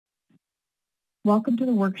Welcome to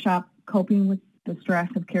the workshop, Coping with the Stress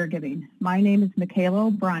of Caregiving. My name is Michaela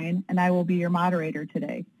O'Brien, and I will be your moderator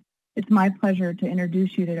today. It's my pleasure to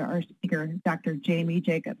introduce you to our speaker, Dr. Jamie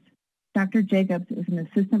Jacobs. Dr. Jacobs is an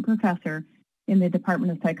assistant professor in the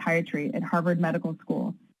Department of Psychiatry at Harvard Medical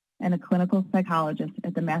School and a clinical psychologist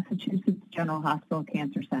at the Massachusetts General Hospital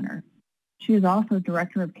Cancer Center. She is also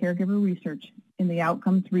Director of Caregiver Research in the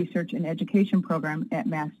Outcomes Research and Education Program at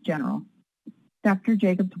Mass General. Dr.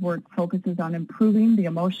 Jacobs' work focuses on improving the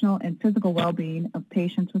emotional and physical well-being of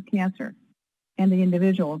patients with cancer and the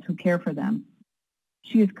individuals who care for them.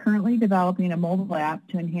 She is currently developing a mobile app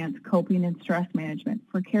to enhance coping and stress management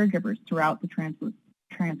for caregivers throughout the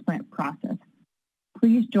transplant process.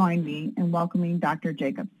 Please join me in welcoming Dr.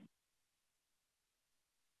 Jacobs.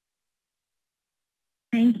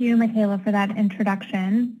 Thank you, Michaela, for that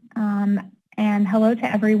introduction. And hello to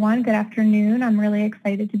everyone. Good afternoon. I'm really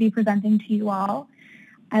excited to be presenting to you all,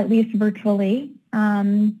 at least virtually.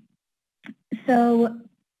 So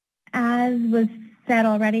as was said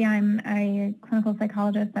already, I'm a clinical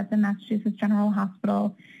psychologist at the Massachusetts General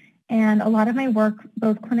Hospital, and a lot of my work,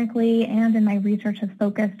 both clinically and in my research, has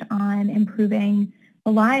focused on improving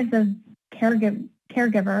the lives of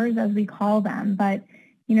caregivers, as we call them. But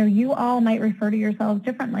you all might refer to yourselves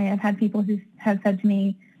differently. I've had people who have said to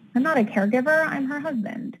me, I'm not a caregiver, I'm her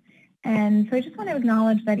husband. And so I just want to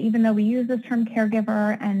acknowledge that even though we use this term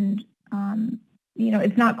caregiver and,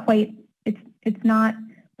 it's not quite, it's not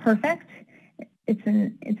perfect. It's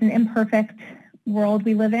an imperfect world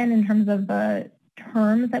we live in terms of the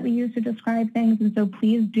terms that we use to describe things. And so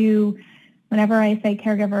please do, whenever I say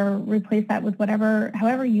caregiver, replace that with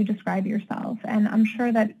however you describe yourself. And I'm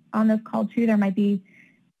sure that on this call too, there might be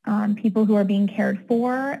people who are being cared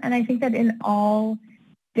for. And I think that in all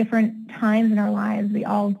different times in our lives, we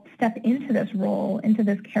all step into this role, into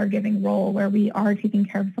this caregiving role where we are taking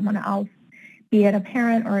care of someone else, be it a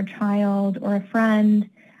parent or a child or a friend.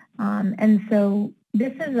 And so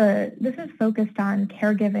this is focused on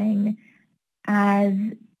caregiving as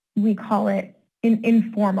we call it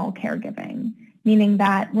informal caregiving, meaning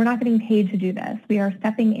that we're not getting paid to do this. We are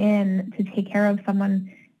stepping in to take care of someone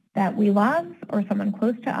that we love or someone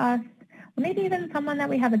close to us, or maybe even someone that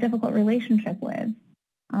we have a difficult relationship with.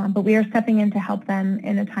 But we are stepping in to help them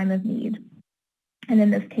in a time of need. And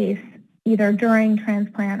in this case, either during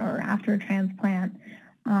transplant or after transplant.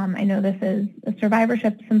 I know this is a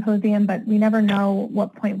survivorship symposium, but we never know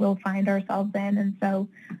what point we'll find ourselves in. And so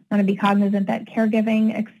I want to be cognizant that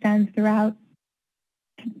caregiving extends throughout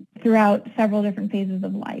several different phases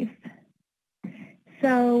of life.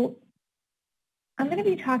 So I'm going to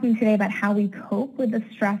be talking today about how we cope with the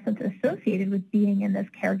stress that's associated with being in this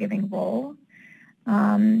caregiving role.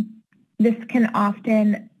 This can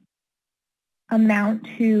often amount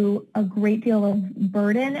to a great deal of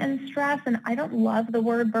burden and stress, and I don't love the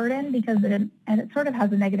word burden because it sort of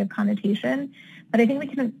has a negative connotation, but I think we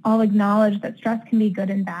can all acknowledge that stress can be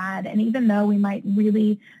good and bad, and even though we might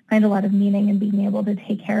really find a lot of meaning in being able to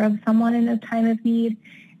take care of someone in a time of need,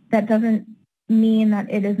 that doesn't mean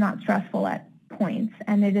that it is not stressful at points,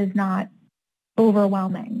 and it is not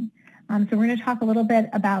overwhelming. So we're going to talk a little bit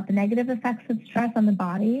about the negative effects of stress on the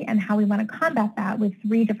body and how we want to combat that with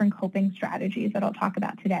 3 different coping strategies that I'll talk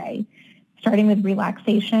about today, starting with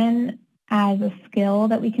relaxation as a skill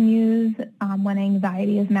that we can use when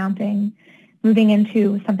anxiety is mounting, moving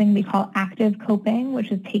into something we call active coping,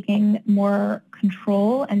 which is taking more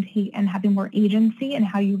control and having more agency in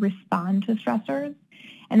how you respond to stressors,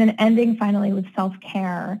 and then ending finally with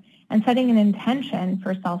self-care and setting an intention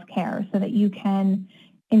for self-care so that you can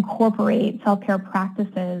incorporate self-care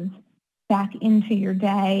practices back into your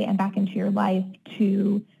day and back into your life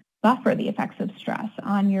to buffer the effects of stress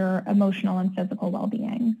on your emotional and physical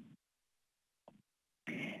well-being.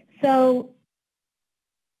 So,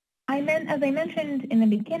 as I mentioned in the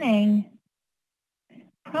beginning,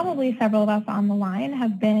 probably several of us on the line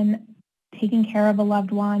have been taking care of a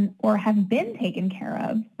loved one or have been taken care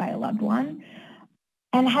of by a loved one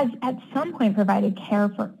and has at some point provided care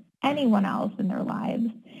for anyone else in their lives.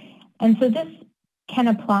 And so this can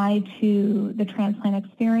apply to the transplant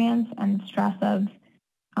experience and stress of,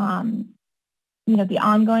 the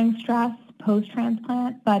ongoing stress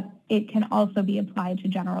post-transplant, but it can also be applied to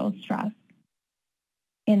general stress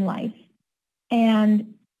in life.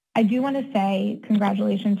 And I do want to say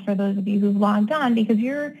congratulations for those of you who've logged on because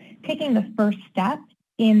you're taking the first step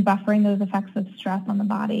in buffering those effects of stress on the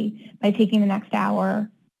body by taking the next hour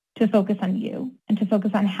to focus on you and to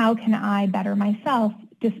focus on how can I better myself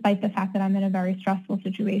despite the fact that I'm in a very stressful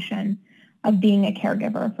situation of being a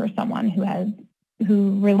caregiver for someone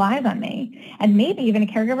who relies on me, and maybe even a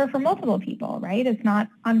caregiver for multiple people, right? It's not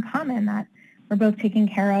uncommon that We're both taking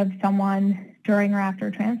care of someone during or after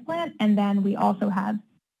transplant, and then we also have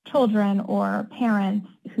children or parents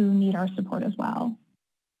who need our support as well.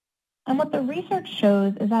 And what the research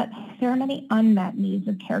shows is that there are many unmet needs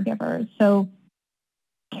of caregivers. So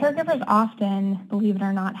caregivers often, believe it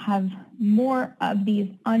or not, have more of these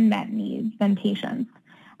unmet needs than patients.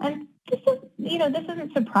 And this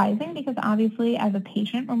isn't surprising because obviously as a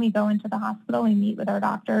patient, when we go into the hospital, we meet with our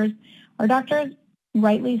doctors,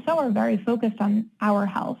 rightly so, are very focused on our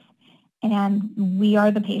health. And we are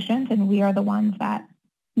the patient and we are the ones that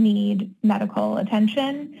need medical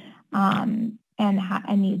attention and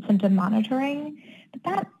need symptom monitoring. But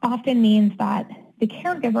that often means that the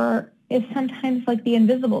caregiver is sometimes like the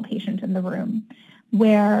invisible patient in the room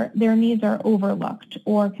where their needs are overlooked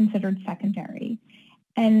or considered secondary.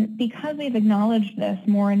 And because we've acknowledged this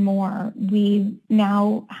more and more, we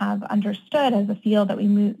now have understood as a field that we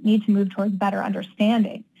need to move towards better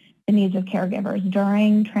understanding the needs of caregivers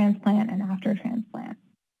during transplant and after transplant.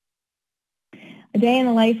 A day in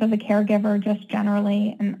the life of a caregiver just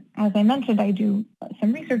generally, and as I mentioned, I do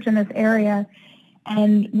some research in this area,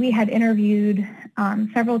 and we had interviewed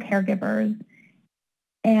several caregivers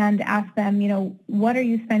and asked them, what are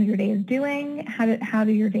you spend your days doing? How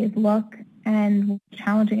do your days look? And what's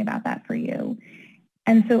challenging about that for you?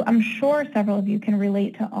 And so I'm sure several of you can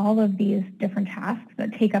relate to all of these different tasks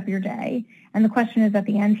that take up your day. And the question is at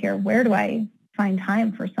the end here, where do I find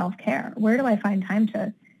time for self-care? Where do I find time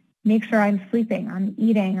to make sure I'm sleeping, I'm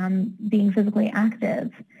eating, I'm being physically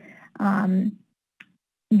active?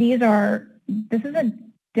 This is a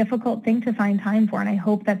difficult thing to find time for, and I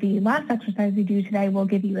hope that the last exercise we do today will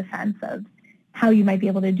give you a sense of how you might be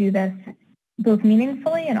able to do this both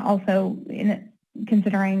meaningfully and also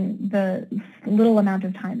considering the little amount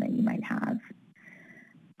of time that you might have.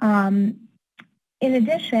 In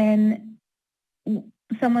addition,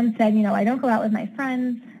 someone said, I don't go out with my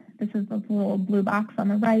friends. This is the little blue box on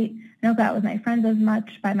the right. I don't go out with my friends as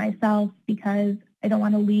much by myself because I don't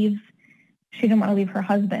want to leave. She didn't want to leave her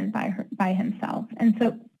husband by himself. And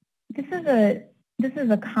so this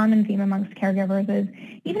is a common theme amongst caregivers is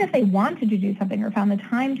even if they wanted to do something or found the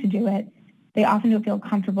time to do it, they often don't feel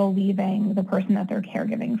comfortable leaving the person that they're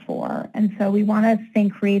caregiving for. And so we want to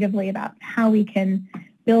think creatively about how we can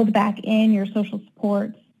build back in your social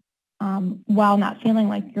supports while not feeling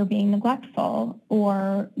like you're being neglectful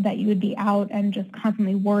or that you would be out and just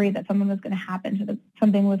constantly worried that something was going to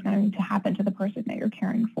happen to the person that you're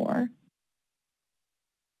caring for.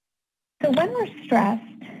 So when we're stressed,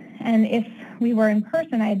 and if we were in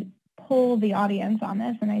person, I'd poll the audience on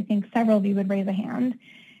this, and I think several of you would raise a hand.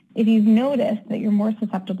 If you've noticed that you're more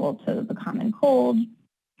susceptible to the common cold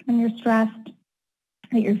when you're stressed,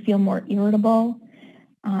 that you feel more irritable,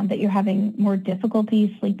 that you're having more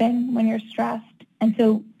difficulty sleeping when you're stressed. And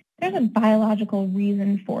so there's a biological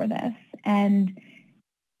reason for this, and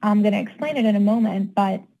I'm going to explain it in a moment,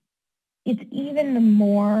 but it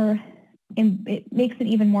makes it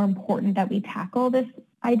even more important that we tackle this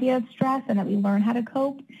idea of stress and that we learn how to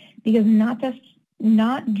cope, because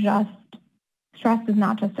stress does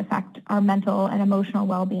not just affect our mental and emotional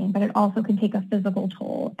well-being, but it also can take a physical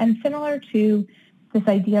toll. And similar to this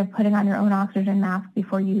idea of putting on your own oxygen mask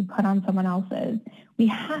before you put on someone else's, we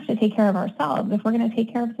have to take care of ourselves if we're going to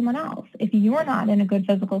take care of someone else. If you're not in a good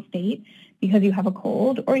physical state because you have a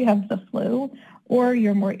cold or you have the flu or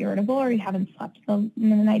you're more irritable or you haven't slept the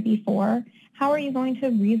night before, how are you going to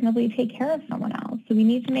reasonably take care of someone else? So we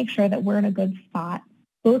need to make sure that we're in a good spot,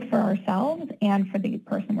 both for ourselves and for the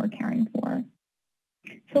person we're caring for.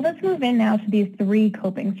 So let's move in now to these 3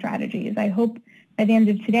 coping strategies. I hope by the end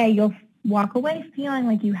of today you'll walk away feeling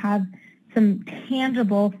like you have some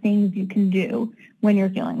tangible things you can do when you're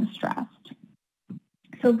feeling stressed.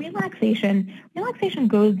 So relaxation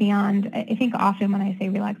goes beyond, I think often when I say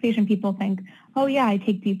relaxation, people think, oh yeah, I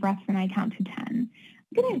take deep breaths and I count to 10. I'm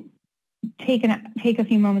going to take a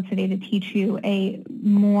few moments today to teach you a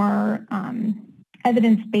more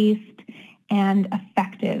evidence-based and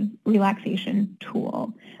effective relaxation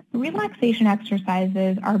tool. The relaxation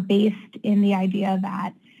exercises are based in the idea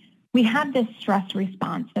that we have this stress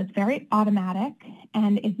response that's very automatic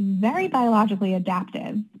and is very biologically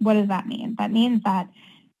adaptive. What does that mean? That means that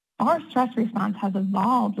our stress response has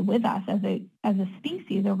evolved with us as a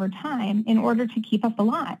species over time in order to keep us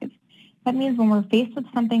alive. That means when we're faced with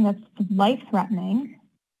something that's life-threatening,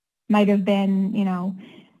 might have been,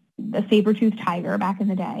 a saber-toothed tiger back in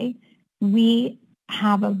the day, we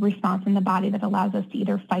have a response in the body that allows us to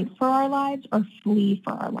either fight for our lives or flee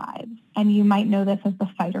for our lives. And you might know this as the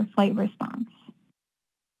fight or flight response.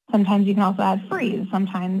 Sometimes you can also add freeze.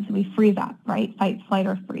 Sometimes we freeze up, right? Fight, flight,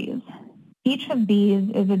 or freeze. Each of these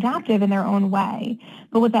is adaptive in their own way.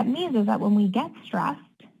 But what that means is that when we get stressed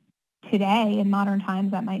today in modern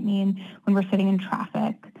times, that might mean when we're sitting in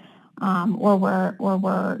traffic or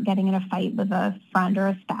we're getting in a fight with a friend or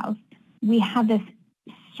a spouse, we have this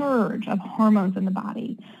surge of hormones in the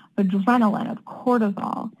body, adrenaline, of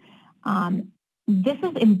cortisol. This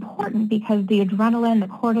is important because the adrenaline, the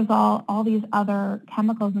cortisol, all these other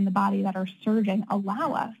chemicals in the body that are surging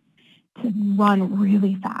allow us to run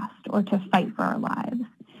really fast or to fight for our lives.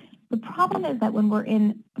 The problem is that when we're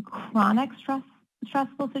in a chronic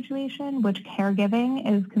stressful situation, which caregiving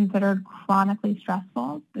is considered chronically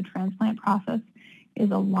stressful, the transplant process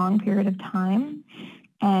is a long period of time,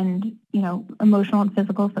 and emotional and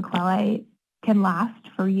physical sequelae can last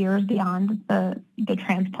for years beyond the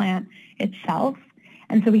transplant itself.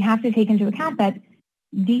 And so we have to take into account that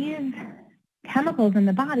these chemicals in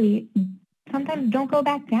the body sometimes don't go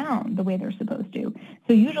back down the way they're supposed to.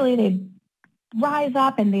 So usually they'd rise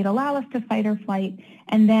up and they'd allow us to fight or flight,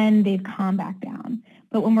 and then they'd calm back down.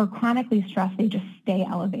 But when we're chronically stressed, they just stay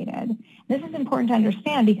elevated. This is important to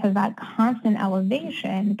understand because that constant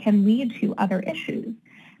elevation can lead to other issues,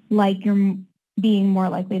 like you're being more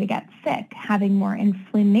likely to get sick, having more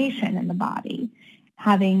inflammation in the body,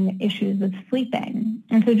 having issues with sleeping.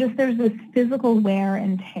 And so just there's this physical wear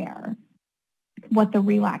and tear. What the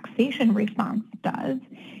relaxation response does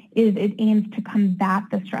is it aims to combat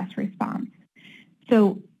the stress response.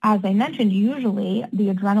 So as I mentioned, usually the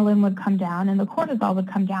adrenaline would come down and the cortisol would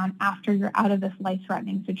come down after you're out of this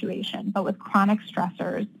life-threatening situation. But with chronic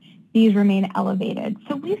stressors, these remain elevated.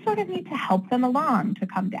 So we sort of need to help them along to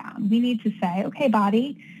come down. We need to say, okay,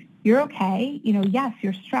 body, you're okay. Yes,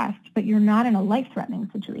 you're stressed, but you're not in a life-threatening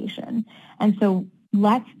situation. And so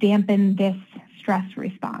let's dampen this stress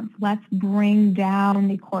response. Let's bring down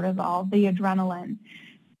the cortisol, the adrenaline.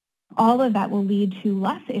 All of that will lead to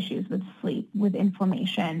less issues with sleep, with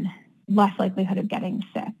inflammation, less likelihood of getting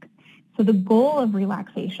sick. So the goal of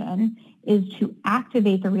relaxation is to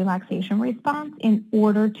activate the relaxation response in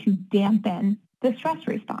order to dampen the stress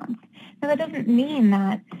response. Now, that doesn't mean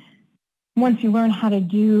that once you learn how to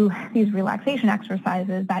do these relaxation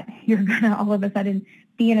exercises that you're going to all of a sudden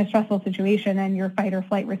be in a stressful situation and your fight or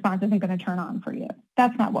flight response isn't going to turn on for you.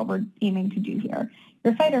 That's not what we're aiming to do here.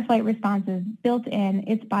 Your fight or flight response is built in,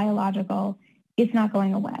 it's biological, it's not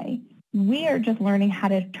going away. We are just learning how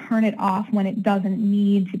to turn it off when it doesn't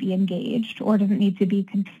need to be engaged or doesn't need to be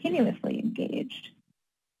continuously engaged.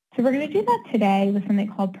 So we're going to do that today with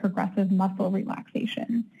something called progressive muscle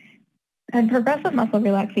relaxation. And progressive muscle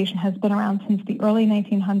relaxation has been around since the early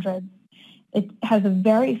 1900s. It has a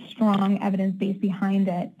very strong evidence base behind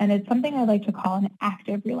it, and it's something I like to call an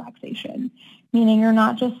active relaxation, meaning you're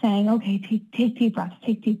not just saying, okay, take deep breaths,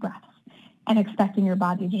 and expecting your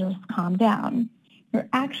body to just calm down. You're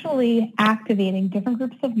actually activating different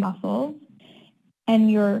groups of muscles,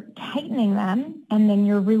 and you're tightening them, and then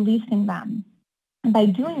you're releasing them. And by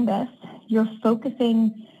doing this, you're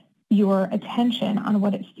focusing your attention on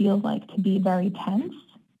what it feels like to be very tense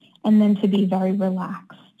and then to be very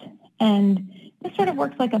relaxed. And this sort of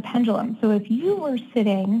works like a pendulum. So if you were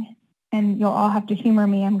sitting, and you'll all have to humor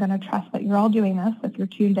me, I'm going to trust that you're all doing this if you're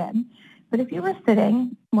tuned in. But if you were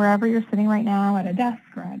sitting, wherever you're sitting right now, at a desk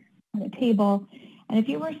or at a table, and if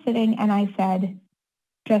you were sitting and I said,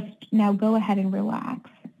 just now go ahead and relax,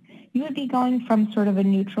 you would be going from sort of a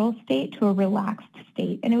neutral state to a relaxed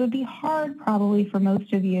state. And it would be hard probably for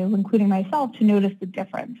most of you, including myself, to notice the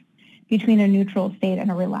difference between a neutral state and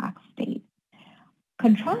a relaxed state.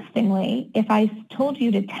 Contrastingly, if I told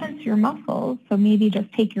you to tense your muscles, so maybe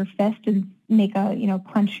just take your fist and make a,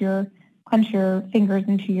 clench your fingers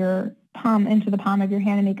into the palm of your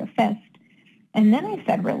hand and make a fist, and then I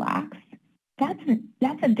said relax,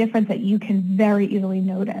 that's a difference that you can very easily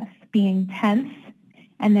notice, being tense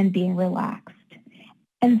and then being relaxed.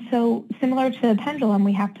 And so similar to the pendulum,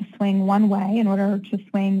 we have to swing one way in order to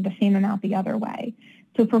swing the same amount the other way.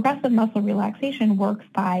 So progressive muscle relaxation works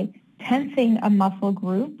by tensing a muscle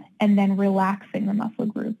group and then relaxing the muscle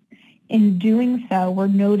group. In doing so, we're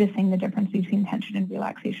noticing the difference between tension and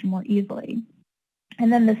relaxation more easily.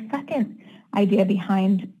 And then the second idea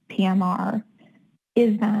behind PMR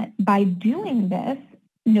is that by doing this,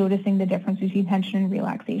 noticing the difference between tension and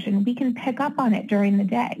relaxation, we can pick up on it during the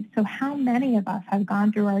day. So how many of us have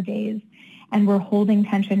gone through our days and we're holding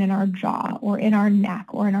tension in our jaw or in our neck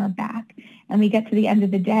or in our back, and we get to the end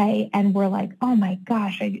of the day and we're like, oh my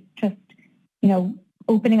gosh, I just,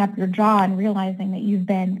 opening up your jaw and realizing that you've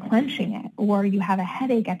been clenching it, or you have a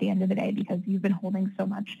headache at the end of the day because you've been holding so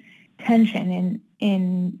much tension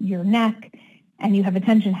in your neck and you have a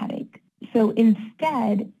tension headache. So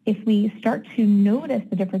instead, if we start to notice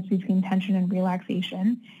the difference between tension and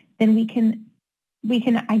relaxation, then we can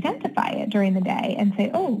identify it during the day and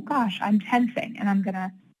say, oh gosh, I'm tensing, and I'm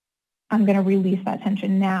gonna release that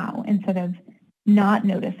tension now, instead of not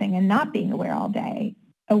noticing and not being aware all day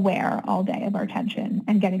of our tension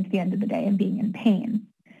and getting to the end of the day and being in pain.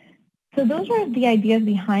 So those are the ideas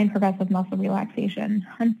behind progressive muscle relaxation.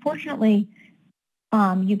 Unfortunately,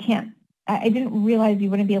 I didn't realize you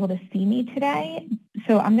wouldn't be able to see me today.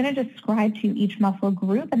 So I'm going to describe to you each muscle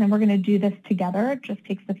group, and then we're going to do this together. It just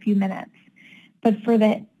takes a few minutes. But for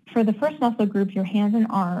the first muscle group, your hands and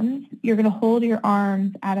arms, you're going to hold your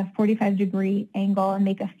arms at a 45-degree angle and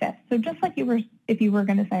make a fist. So just like if you were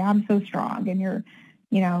going to say, I'm so strong, and you're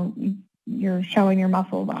showing your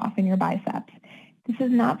muscles off in your biceps. This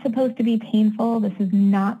is not supposed to be painful. This is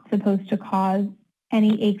not supposed to cause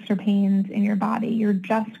any aches or pains in your body. You're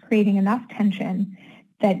just creating enough tension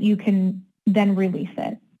that you can then release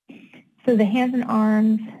it. So the hands and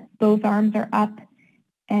arms, both arms are up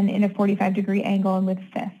and in a 45-degree angle and with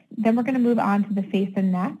fists. Then we're going to move on to the face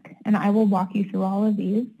and neck, and I will walk you through all of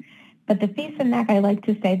these. But the face and neck, I like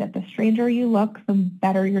to say that the stranger you look, the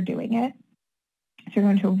better you're doing it. So you're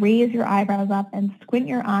going to raise your eyebrows up and squint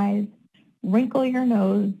your eyes, wrinkle your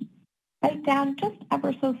nose, bite down just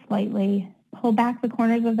ever so slightly, pull back the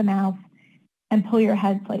corners of the mouth, and pull your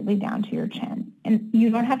head slightly down to your chin. And you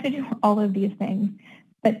don't have to do all of these things,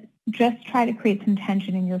 but just try to create some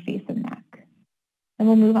tension in your face and neck. Then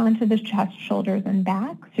we'll move on to the chest, shoulders, and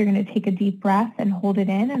back. So you're going to take a deep breath and hold it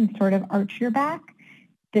in and sort of arch your back.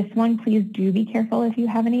 This one, please do be careful if you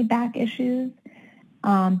have any back issues,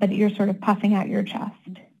 but you're sort of puffing out your chest.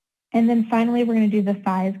 And then finally, we're going to do the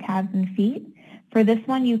thighs, calves, and feet. For this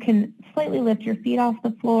one, you can slightly lift your feet off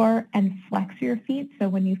the floor and flex your feet. So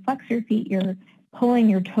when you flex your feet, you're pulling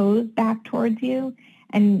your toes back towards you,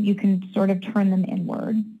 and you can sort of turn them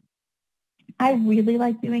inward. I really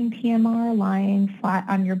like doing TMR lying flat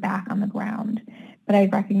on your back on the ground, but I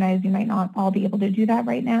recognize you might not all be able to do that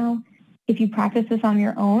right now. If you practice this on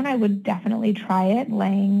your own, I would definitely try it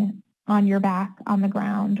laying on your back on the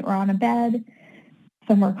ground or on a bed,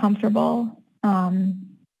 somewhere comfortable.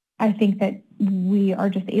 I think that we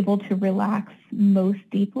are just able to relax most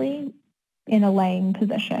deeply in a laying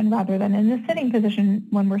position rather than in a sitting position.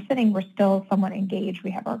 When we're sitting, we're still somewhat engaged.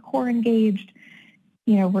 We have our core engaged.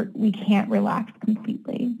 We can't relax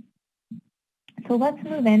completely. So let's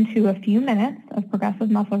move into a few minutes of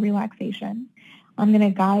progressive muscle relaxation. I'm going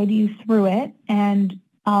to guide you through it, and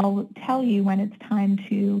I'll tell you when it's time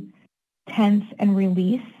to tense and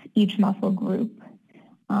release each muscle group.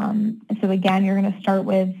 And so again, you're going to start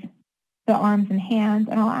with the arms and hands,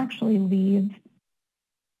 and I'll actually leave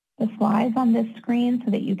the slides on this screen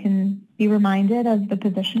so that you can be reminded of the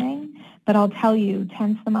positioning. But I'll tell you,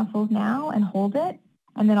 tense the muscles now and hold it,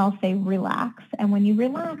 and then I'll say relax. And when you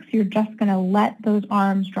relax, you're just going to let those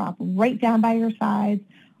arms drop right down by your sides,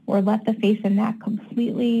 or let the face and neck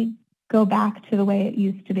completely go back to the way it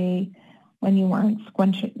used to be when you weren't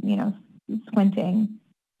squinting.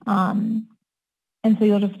 And so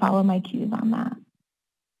you'll just follow my cues on that.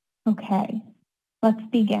 Okay, let's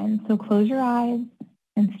begin. So close your eyes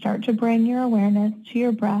and start to bring your awareness to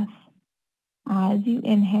your breath as you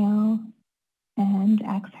inhale and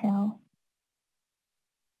exhale.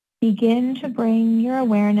 Begin to bring your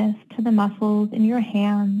awareness to the muscles in your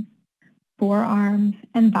hands, forearms,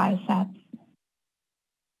 and biceps.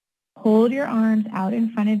 Hold your arms out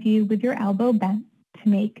in front of you with your elbow bent to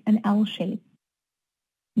make an L shape.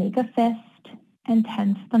 Make a fist and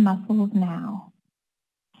tense the muscles now.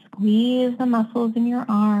 Squeeze the muscles in your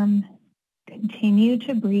arm. Continue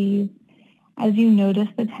to breathe as you notice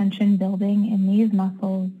the tension building in these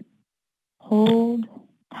muscles. Hold,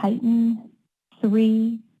 tighten,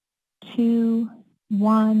 3, 2,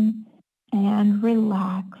 1, and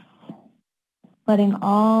relax. Letting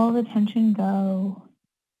all the tension go.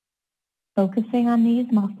 Focusing on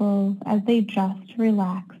these muscles as they just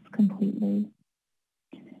relax completely.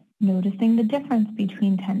 Noticing the difference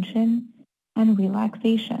between tension and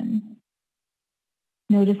relaxation.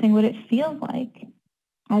 Noticing what it feels like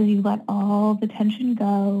as you let all the tension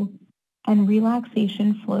go and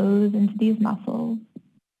relaxation flows into these muscles.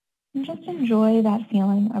 And just enjoy that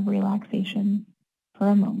feeling of relaxation for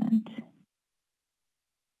a moment.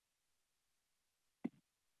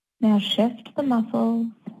 Now shift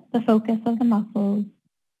the focus of the muscles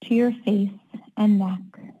to your face and neck.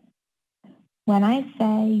 When I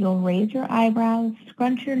say, you'll raise your eyebrows,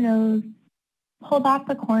 scrunch your nose, pull back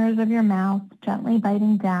the corners of your mouth, gently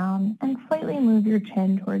biting down, and slightly move your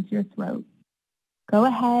chin towards your throat. Go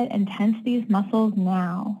ahead and tense these muscles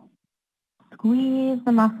now. Squeeze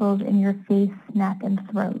the muscles in your face, neck, and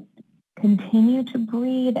throat. Continue to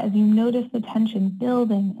breathe as you notice the tension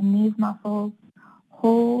building in these muscles.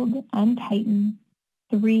 Hold and tighten.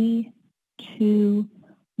 3, 2,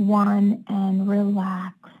 1, and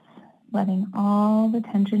relax, letting all the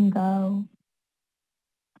tension go.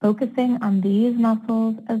 Focusing on these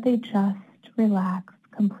muscles as they just relax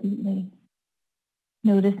completely.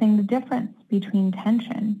 Noticing the difference between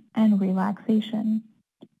tension and relaxation.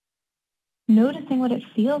 Noticing what it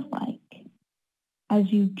feels like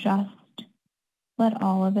as you just let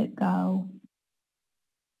all of it go.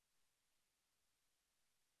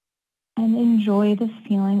 And enjoy this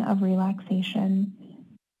feeling of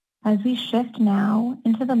relaxation as we shift now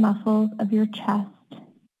into the muscles of your chest,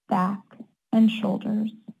 back, and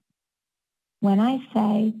shoulders. When I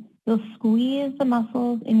say, you'll squeeze the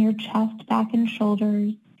muscles in your chest, back, and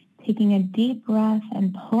shoulders, taking a deep breath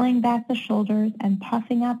and pulling back the shoulders and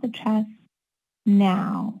puffing out the chest.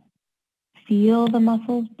 Now, feel the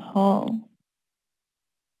muscles pull.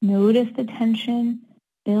 Notice the tension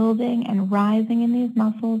building and rising in these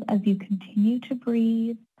muscles as you continue to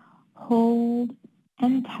breathe, hold,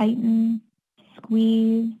 and tighten,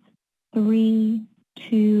 squeeze, 3,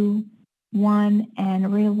 2, 1,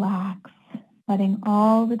 and relax, letting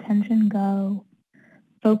all the tension go,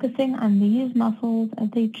 focusing on these muscles as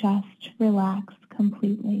they just relax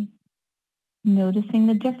completely, noticing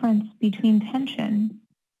the difference between tension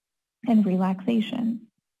and relaxation.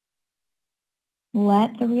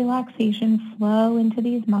 Let the relaxation flow into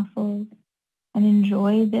these muscles and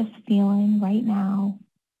enjoy this feeling right now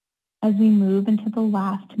as we move into the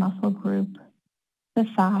last muscle group, the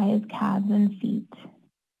thighs, calves, and feet.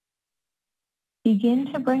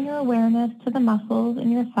 Begin to bring your awareness to the muscles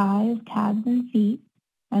in your thighs, calves, and feet.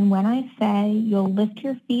 And when I say, you'll lift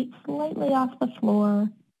your feet slightly off the floor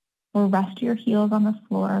or rest your heels on the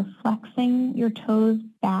floor, flexing your toes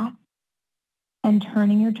back and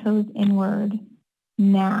turning your toes inward.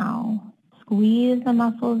 Now, squeeze the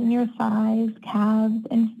muscles in your thighs, calves,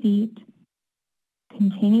 and feet.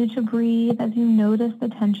 Continue to breathe as you notice the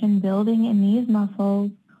tension building in these muscles.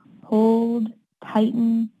 Hold,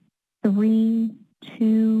 tighten, 3,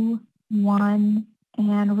 2, 1,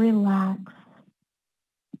 and relax.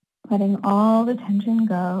 Letting all the tension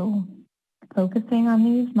go, focusing on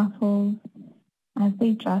these muscles as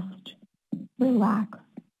they just relax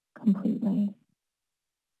completely.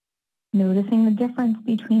 Noticing the difference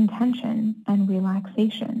between tension and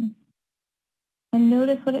relaxation. And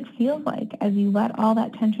notice what it feels like as you let all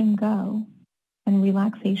that tension go and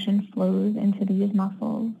relaxation flows into these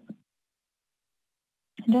muscles.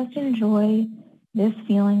 And just enjoy this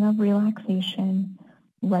feeling of relaxation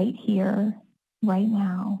right here, right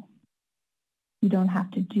now. You don't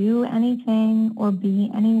have to do anything or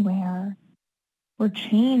be anywhere or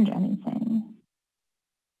change anything.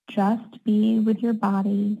 Just be with your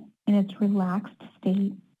body in its relaxed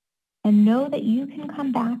state and know that you can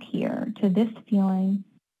come back here to this feeling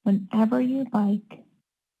whenever you like,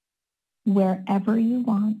 wherever you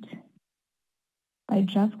want, by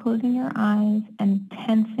just closing your eyes and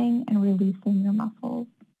tensing and releasing your muscles.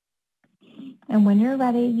 And when you're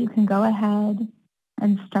ready, you can go ahead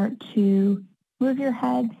and start to move your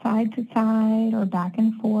head side to side or back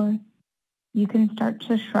and forth. You can start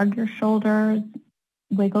to shrug your shoulders,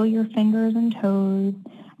 wiggle your fingers and toes,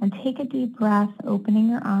 and take a deep breath, opening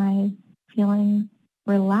your eyes, feeling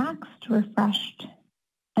relaxed, refreshed,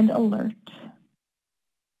 and alert.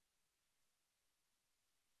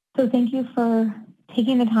 So thank you for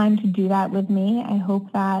taking the time to do that with me. I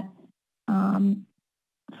hope that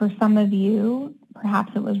for some of you,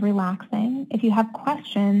 perhaps it was relaxing. If you have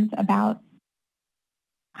questions about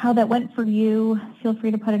how that went for you, feel free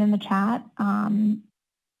to put it in the chat.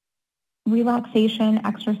 Relaxation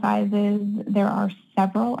exercises, there are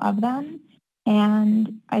several of them,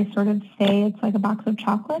 and I sort of say it's like a box of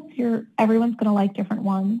chocolates. Everyone's going to like different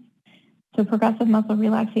ones. So progressive muscle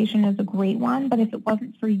relaxation is a great one, but if it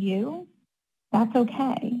wasn't for you, that's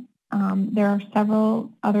okay. There are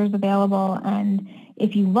several others available, and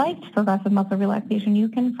if you liked progressive muscle relaxation, you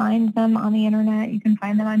can find them on the internet. You can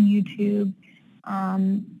find them on YouTube.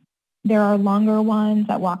 There are longer ones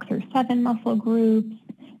that walk through 7 muscle groups.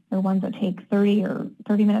 There are ones that take 30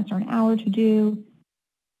 minutes or an hour to do.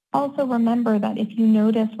 Also remember that if you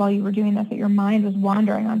noticed while you were doing this that your mind was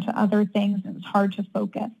wandering onto other things and it was hard to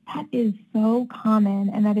focus, that is so common,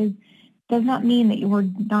 and that does not mean that you were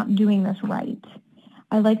not doing this right.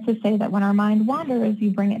 I like to say that when our mind wanders,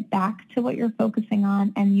 you bring it back to what you're focusing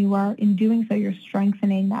on, and in doing so, you're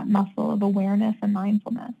strengthening that muscle of awareness and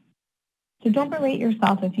mindfulness. So don't berate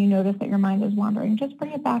yourself if you notice that your mind is wandering. Just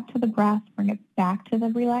bring it back to the breath, bring it back to the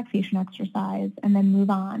relaxation exercise, and then move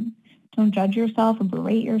on. Don't judge yourself or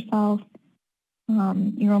berate yourself.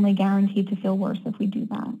 You're only guaranteed to feel worse if we do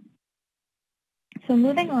that. So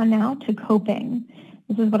moving on now to coping.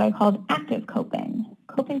 This is what I called active coping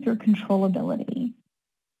through controllability.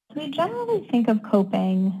 So we generally think of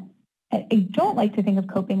coping, I don't like to think of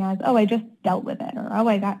coping as, oh, I just dealt with it, or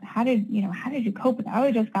oh, how did you cope with it? Oh,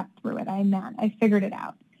 I just got through it. I figured it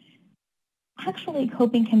out. Actually,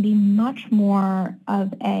 coping can be much more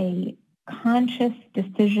of a conscious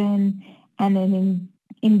decision and an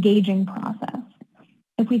engaging process.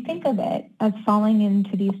 If we think of it as falling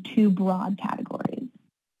into these two broad categories,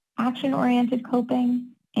 action-oriented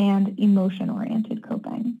coping and emotion-oriented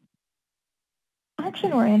coping.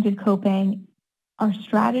 Action-oriented coping are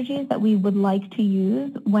strategies that we would like to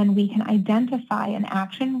use when we can identify an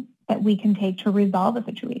action that we can take to resolve a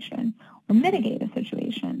situation or mitigate a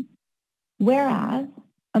situation. Whereas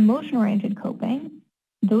emotion-oriented coping,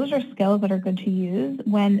 those are skills that are good to use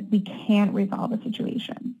when we can't resolve a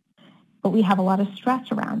situation, but we have a lot of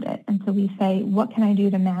stress around it. And so we say, what can I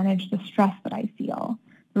do to manage the stress that I feel,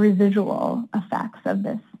 the residual effects of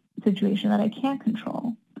this situation that I can't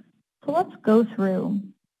control? So let's go through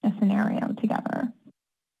a scenario together.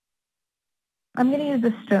 I'm going to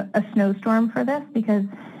use a snowstorm for this because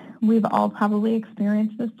we've all probably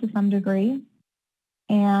experienced this to some degree,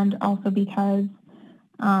 and also because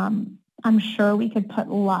I'm sure we could put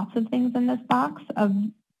lots of things in this box of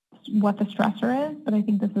what the stressor is, but I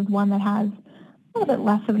think this is one that has a little bit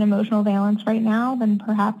less of an emotional valence right now than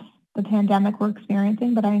perhaps the pandemic we're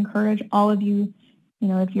experiencing. But I encourage all of you,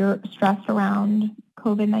 if you're stressed around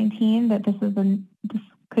COVID-19, that this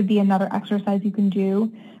could be another exercise you can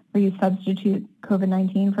do where you substitute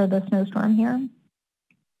COVID-19 for the snowstorm here.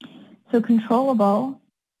 So controllable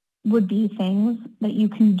would be things that you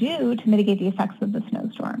can do to mitigate the effects of the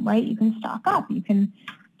snowstorm, right? You can stock up. You can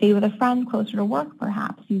stay with a friend closer to work,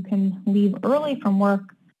 perhaps. You can leave early from work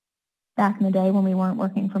back in the day when we weren't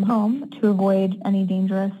working from home to avoid any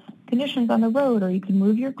dangerous conditions on the road, or you can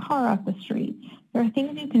move your car off the street. There are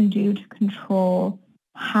things you can do to control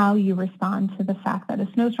how you respond to the fact that a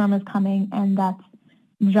snowstorm is coming, and that's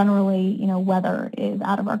generally, weather is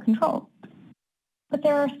out of our control. But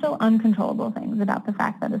there are still uncontrollable things about the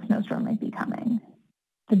fact that a snowstorm might be coming.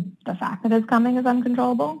 The fact that it's coming is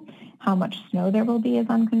uncontrollable. How much snow there will be is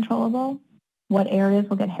uncontrollable. What areas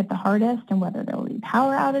will get hit the hardest, and whether there will be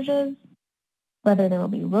power outages, whether there will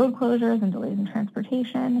be road closures and delays in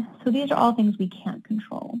transportation. So these are all things we can't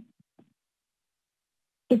control.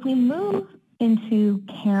 If we move into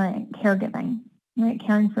caregiving, right,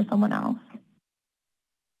 caring for someone else,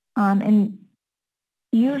 and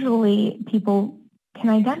usually people can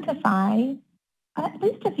identify at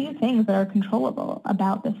least a few things that are controllable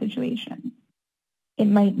about the situation. It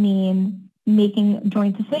might mean making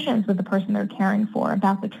joint decisions with the person they're caring for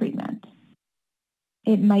about the treatment.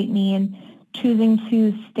 It might mean choosing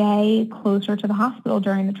to stay closer to the hospital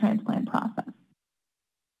during the transplant process.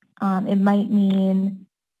 It might mean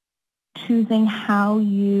choosing how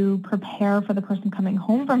you prepare for the person coming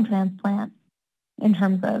home from transplant in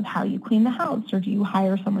terms of how you clean the house, or do you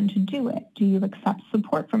hire someone to do it? Do you accept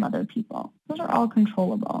support from other people? Those are all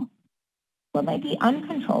controllable. What might be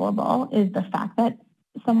uncontrollable is the fact that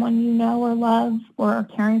someone you know or love or are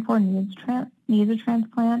caring for needs a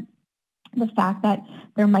transplant, the fact that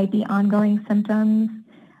there might be ongoing symptoms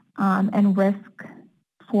and risk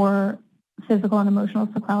for physical and emotional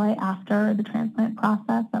sequelae after the transplant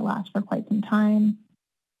process that lasts for quite some time.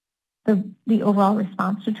 The overall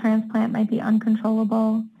response to transplant might be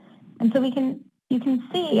uncontrollable. And so you can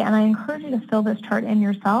see, and I encourage you to fill this chart in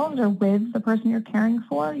yourselves or with the person you're caring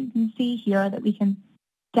for. You can see here that we can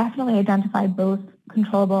definitely identify both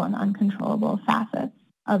controllable and uncontrollable facets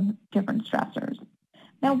of different stressors.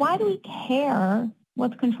 Now, why do we care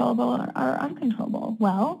what's controllable or uncontrollable?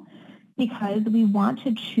 Well, because we want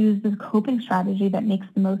to choose the coping strategy that makes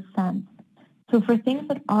the most sense. So for things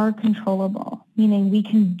that are controllable, meaning we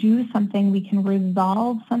can do something, we can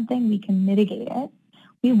resolve something, we can mitigate it,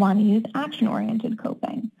 we want to use action-oriented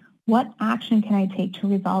coping. What action can I take to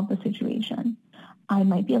resolve the situation? I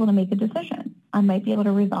might be able to make a decision. I might be able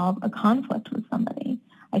to resolve a conflict with somebody.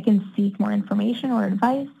 I can seek more information or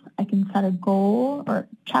advice. I can set a goal or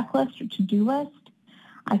checklist or to-do list.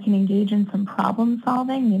 I can engage in some problem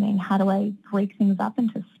solving, meaning how do I break things up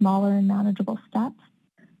into smaller and manageable steps?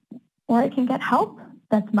 Or I can get help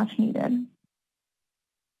that's much needed.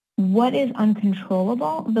 What is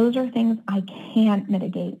uncontrollable? Those are things I can't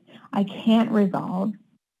mitigate. I can't resolve.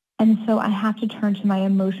 And so I have to turn to my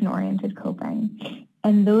emotion-oriented coping.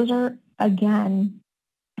 And those are again,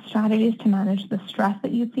 strategies to manage the stress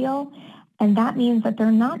that you feel. And that means that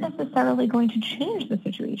they're not necessarily going to change the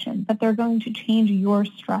situation, but they're going to change your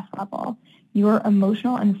stress level, your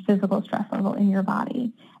emotional and physical stress level in your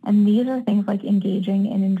body. And these are things like engaging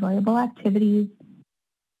in enjoyable activities,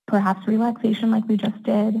 perhaps relaxation like we just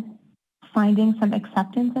did, finding some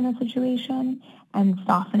acceptance in a situation and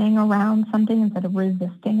softening around something instead of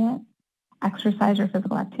resisting it, exercise or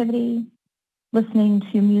physical activity, listening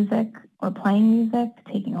to music or playing music,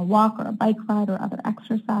 taking a walk or a bike ride or other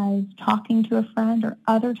exercise, talking to a friend or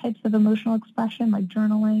other types of emotional expression like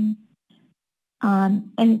journaling,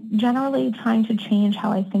 and generally trying to change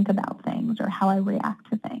how I think about things or how I react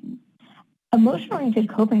to things. Emotion-oriented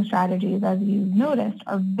coping strategies, as you've noticed,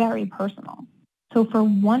 are very personal. So for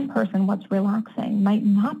one person, what's relaxing might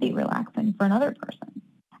not be relaxing for another person.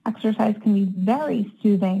 Exercise can be very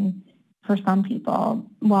soothing for some people,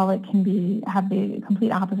 while it can have the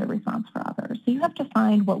complete opposite response for others. So you have to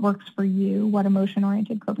find what works for you, what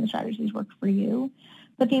emotion-oriented coping strategies work for you.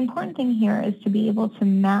 But the important thing here is to be able to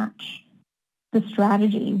match the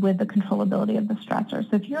strategy with the controllability of the stressor.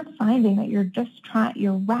 So if you're finding that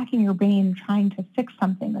you're racking your brain trying to fix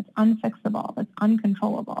something that's unfixable, that's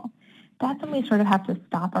uncontrollable, that's when we sort of have to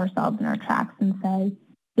stop ourselves in our tracks and say,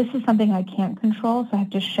 this is something I can't control, so I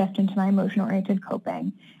have to shift into my emotion-oriented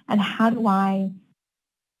coping. And how do I,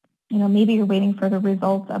 maybe you're waiting for the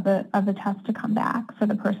results of a test to come back for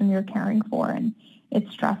the person you're caring for, and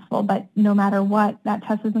it's stressful, but no matter what, that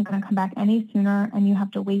test isn't going to come back any sooner, and you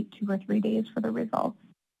have to wait 2 or 3 days for the results.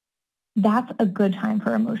 That's a good time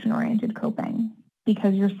for emotion-oriented coping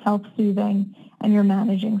because you're self-soothing and you're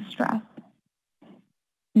managing stress.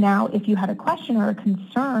 Now, if you had a question or a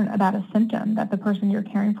concern about a symptom that the person you're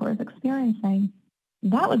caring for is experiencing,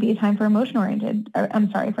 that would be a time for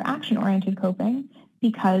for action-oriented coping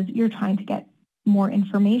because you're trying to get more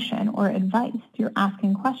information or advice. You're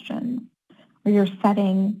asking questions, or you're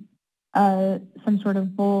setting some sort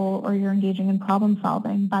of goal, or you're engaging in problem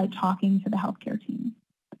solving by talking to the healthcare team.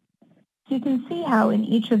 So you can see how in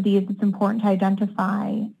each of these it's important to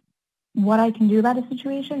identify what I can do about a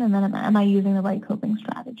situation, and then am I using the right coping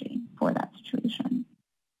strategy for that situation.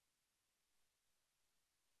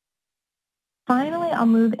 Finally, I'll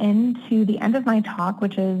move into the end of my talk,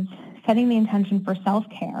 which is setting the intention for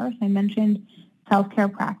self-care. So I mentioned self-care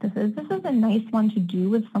practices. This is a nice one to do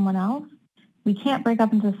with someone else. We can't break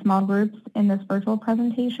up into small groups in this virtual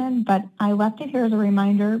presentation, but I left it here as a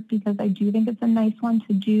reminder because I do think it's a nice one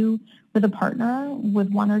to do with a partner,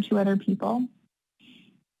 with 1 or 2 other people.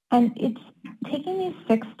 And it's taking these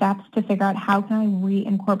 6 steps to figure out how can I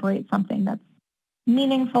reincorporate something that's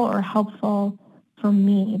meaningful or helpful for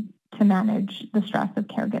me to manage the stress of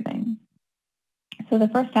caregiving. So the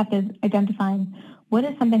first step is identifying what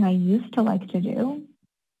is something I used to like to do.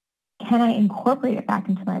 Can I incorporate it back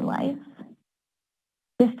into my life?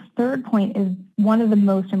 This third point is one of the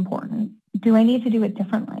most important. Do I need to do it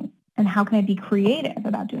differently? And how can I be creative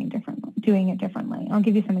about doing it differently? I'll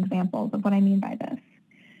give you some examples of what I mean by this.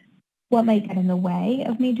 What might get in the way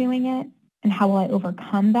of me doing it, and how will I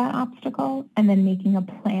overcome that obstacle, and then making a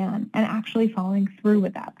plan and actually following through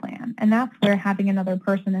with that plan. And that's where having another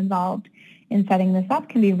person involved in setting this up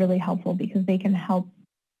can be really helpful because they can help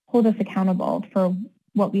hold us accountable for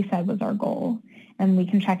what we said was our goal. And we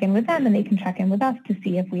can check in with them and they can check in with us to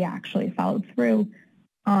see if we actually followed through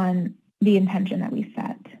on the intention that we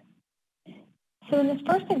set. So in this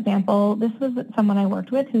first example, this was someone I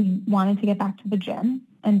worked with who wanted to get back to the gym.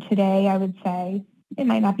 And today I would say it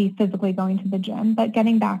might not be physically going to the gym, but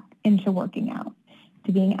getting back into working out,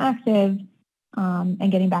 to being active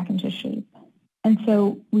and getting back into shape. And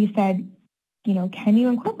so we said, can you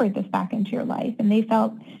incorporate this back into your life? And they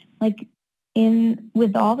felt like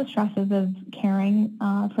with all the stresses of caring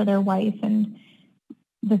for their wife and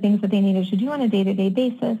the things that they needed to do on a day-to-day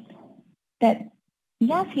basis, that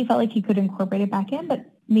yes, he felt like he could incorporate it back in, but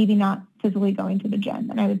maybe not physically going to the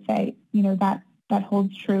gym. And I would say, that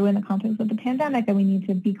holds true in the context of the pandemic, that we need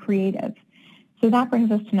to be creative. So that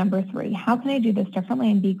brings us to number 3. How can I do this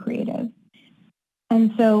differently and be creative?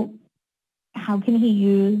 And so how can he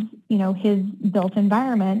use, his built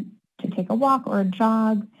environment to take a walk or a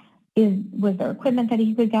jog? Was there equipment that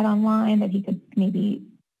he could get online that he could maybe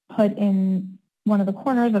put in one of the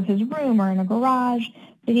corners of his room or in a garage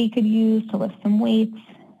that he could use to lift some weights,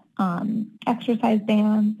 exercise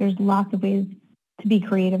bands? There's lots of ways to be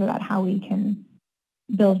creative about how we can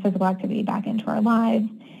build physical activity back into our lives.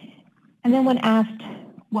 And then when asked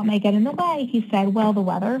what might get in the way, he said, well, the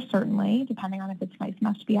weather, certainly, depending on if it's nice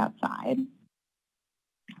enough to be outside.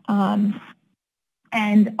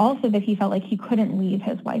 And also that he felt like he couldn't leave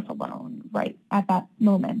his wife alone right at that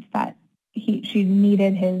moment, that she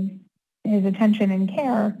needed his attention and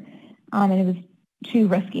care, and it was too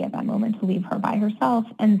risky at that moment to leave her by herself.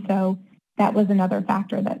 And so that was another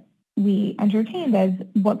factor that we entertained as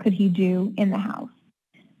what could he do in the house.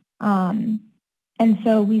 And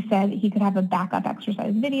so we said he could have a backup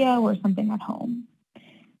exercise video or something at home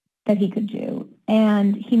that he could do.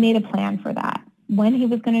 And he made a plan for that. When he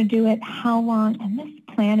was going to do it, how long, and this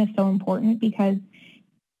plan is so important because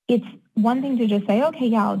it's one thing to just say, okay,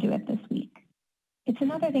 yeah, I'll do it this week. It's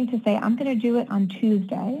another thing to say, I'm going to do it on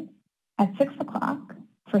Tuesday at 6 o'clock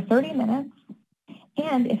for 30 minutes.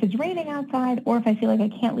 And if it's raining outside, or if I feel like I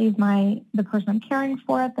can't leave the person I'm caring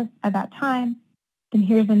for at that time, then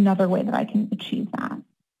here's another way that I can achieve that.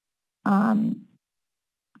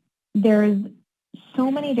 There's so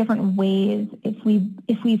many different ways. If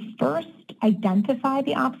we first identify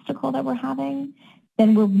the obstacle that we're having,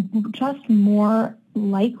 then we're just more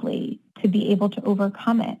likely to be able to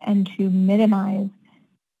overcome it and to minimize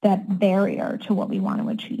that barrier to what we want to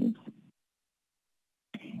achieve.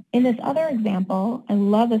 In this other example, I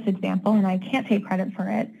love this example, and I can't take credit for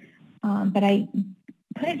it, but I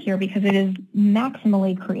put it here because it is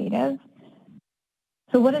maximally creative.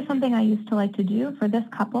 So what is something I used to like to do for this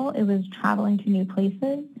couple? It was traveling to new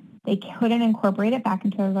places. They couldn't incorporate it back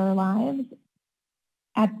into their lives.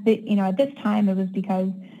 At this time, it was because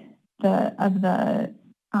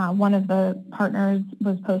one of the partners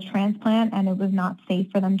was post-transplant, and it was not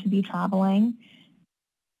safe for them to be traveling.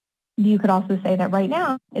 You could also say that right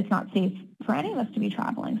now, it's not safe for any of us to be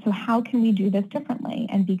traveling. So how can we do this differently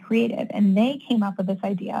and be creative? And they came up with this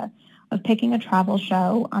idea of picking a travel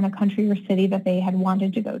show on a country or city that they had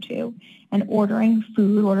wanted to go to and ordering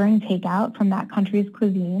takeout from that country's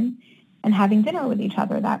cuisine and having dinner with each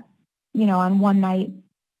other on one night,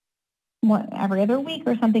 every other week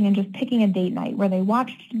or something, and just picking a date night where they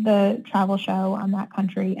watched the travel show on that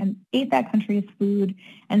country and ate that country's food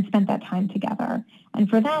and spent that time together. And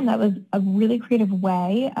for them, that was a really creative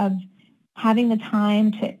way of having the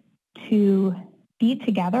time to be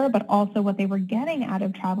together, but also what they were getting out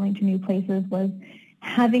of traveling to new places was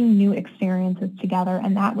having new experiences together,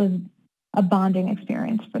 and that was a bonding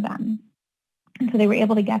experience for them. And so they were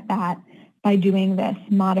able to get that by doing this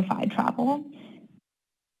modified travel.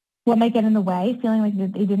 What might get in the way? Feeling like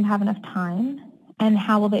they didn't have enough time, and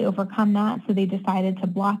how will they overcome that? So they decided to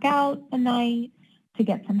block out a night to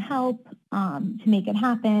get some help, to make it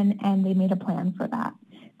happen, and they made a plan for that.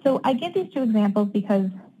 So I give these two examples because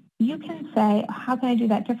you can say, how can I do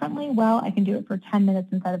that differently? Well, I can do it for 10 minutes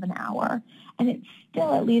instead of an hour, and it's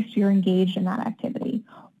still at least you're engaged in that activity.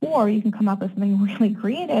 Or you can come up with something really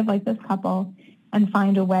creative like this couple and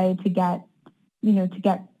find a way to get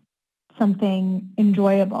something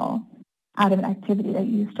enjoyable out of an activity that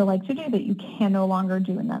you used to like to do that you can no longer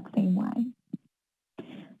do in that same way.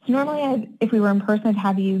 So normally, if we were in person, I'd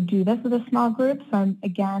have you do this with a small group. So I,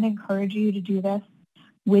 again, encourage you to do this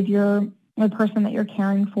with the person that you're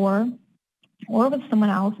caring for or with someone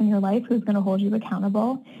else in your life who's going to hold you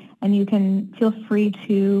accountable. And you can feel free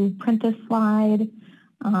to print this slide,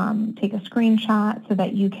 take a screenshot so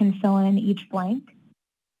that you can fill in each blank.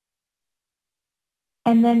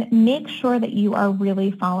 And then make sure that you are really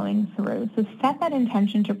following through. So set that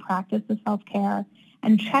intention to practice the self-care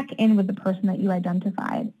and check in with the person that you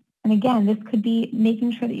identified. And again, this could be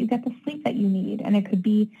making sure that you get the sleep that you need, and it could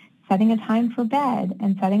be setting a time for bed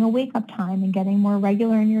and setting a wake-up time and getting more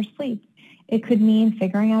regular in your sleep. It could mean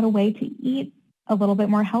figuring out a way to eat a little bit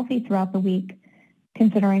more healthy throughout the week,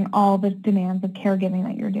 considering all the demands of caregiving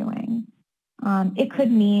that you're doing. It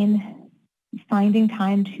could mean finding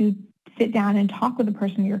time to sit down and talk with the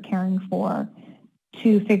person you're caring for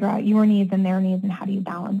to figure out your needs and their needs and how do you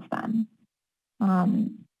balance them.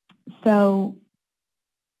 So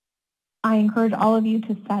I encourage all of you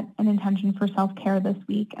to set an intention for self-care this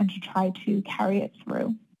week and to try to carry it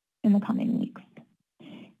through in the coming weeks.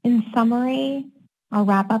 In summary, I'll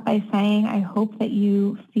wrap up by saying I hope that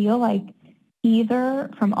you feel like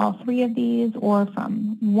either from all three of these or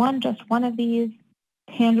from just one of these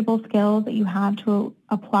tangible skills that you have to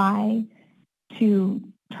apply to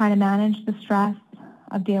try to manage the stress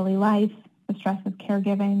of daily life, the stress of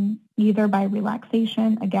caregiving, either by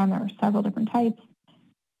relaxation. Again, there are several different types.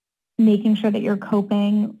 Making sure that you're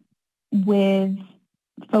coping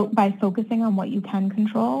by focusing on what you can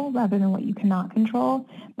control rather than what you cannot control,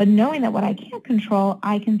 but knowing that what I can't control,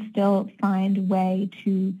 I can still find a way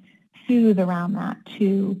to soothe around that,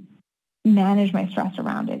 to manage my stress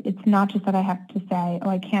around it. It's not just that I have to say, oh,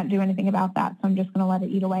 I can't do anything about that, so I'm just going to let it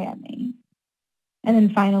eat away at me. And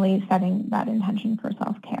then finally, setting that intention for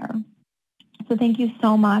self-care. So thank you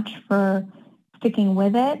so much for sticking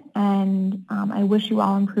with it, and I wish you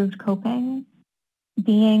all improved coping.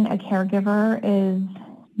 Being a caregiver is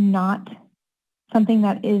not something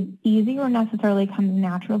that is easy or necessarily comes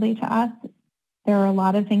naturally to us. There are a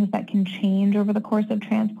lot of things that can change over the course of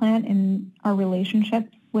transplant in our relationships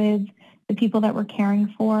with the people that we're caring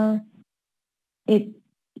for. It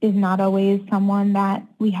is not always someone that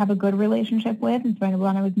we have a good relationship with, and so I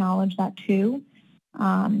want to acknowledge that too,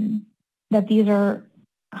 that these are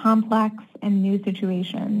complex and new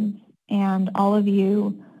situations, and all of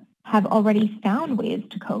you have already found ways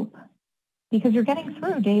to cope because you're getting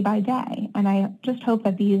through day by day. And I just hope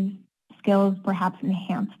that these skills perhaps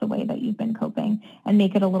enhance the way that you've been coping and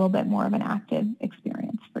make it a little bit more of an active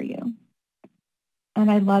experience for you. And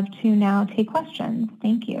I'd love to now take questions.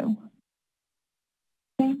 Thank you.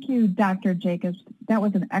 Thank you, Dr. Jacobs. That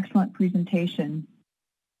was an excellent presentation.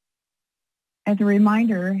 As a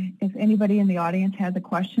reminder, if anybody in the audience has a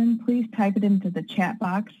question, please type it into the chat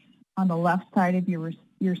box on the left side of your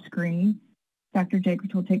screen. Dr.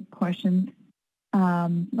 Jacobs will take questions.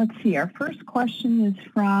 Let's see, our first question is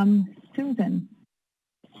from Susan.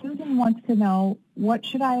 Susan wants to know, what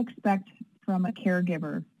should I expect from a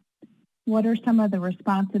caregiver? What are some of the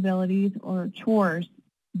responsibilities or chores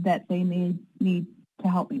that they may need to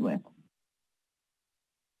help me with?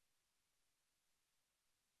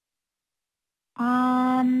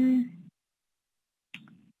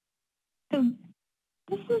 So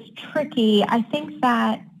this is tricky. I think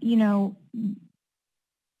that,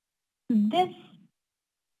 this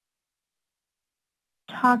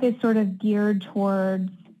talk is sort of geared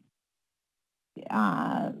towards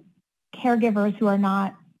caregivers who are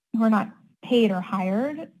not paid or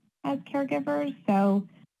hired as caregivers. So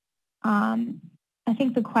I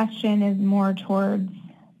think the question is more towards,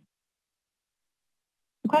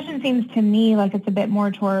 the question seems to me like it's a bit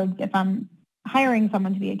more towards, if I'm hiring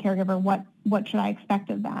someone to be a caregiver, what should I expect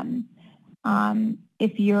of them?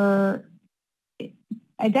 If you're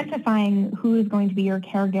identifying who is going to be your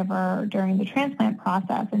caregiver during the transplant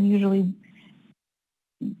process, and usually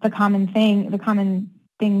the common thing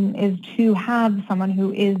is to have someone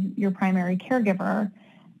who is your primary caregiver,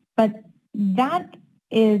 but that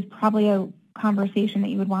is probably a conversation that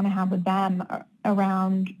you would want to have with them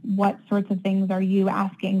around what sorts of things are you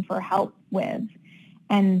asking for help with.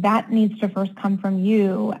 And that needs to first come from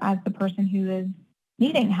you as the person who is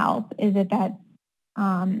needing help. Is it that,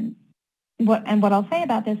 what I'll say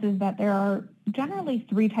about this is that there are generally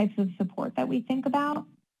 3 types of support that we think about.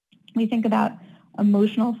 We think about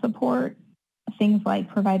emotional support, things like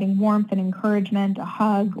providing warmth and encouragement, a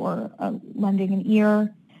hug, or lending an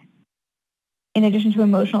ear. In addition to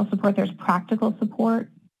emotional support, there's practical support.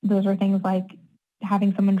 Those are things like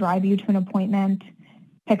having someone drive you to an appointment,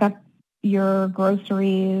 pick up your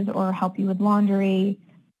groceries, or help you with laundry,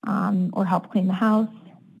 or help clean the house.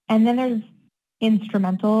 And then there's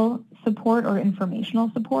instrumental support or informational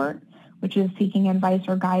support, which is seeking advice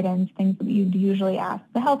or guidance, things that you'd usually ask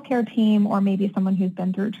the healthcare team or maybe someone who's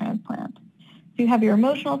been through transplant. So you have your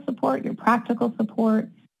emotional support, your practical support,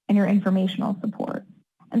 and your informational support.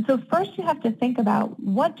 And so first you have to think about,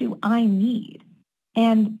 what do I need?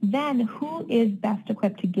 And then who is best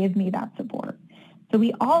equipped to give me that support? So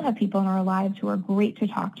we all have people in our lives who are great to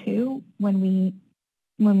talk to when we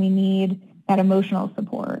need that emotional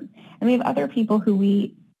support. And we have other people who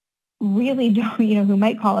we really don't, who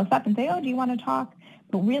might call us up and say, oh, do you want to talk?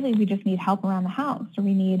 But really we just need help around the house, or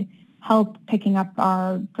we need help picking up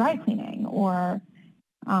our dry cleaning, or,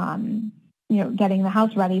 getting the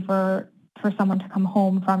house ready for someone to come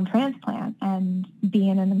home from transplant and be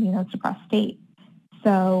in an immunosuppressed state.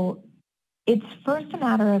 So it's first a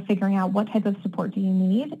matter of figuring out what type of support do you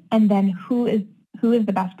need, and then who is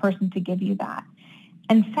the best person to give you that.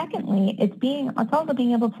 And secondly, it's also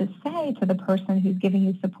being able to say to the person who's giving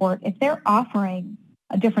you support, if they're offering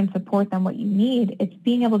a different support than what you need, it's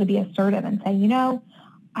being able to be assertive and say,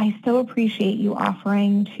 I so appreciate you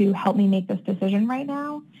offering to help me make this decision right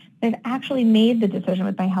now. I've actually made the decision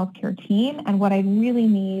with my healthcare team, and what I really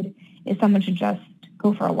need is someone to just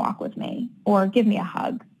go for a walk with me or give me a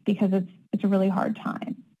hug, because it's a really hard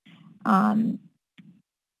time. And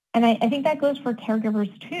I think that goes for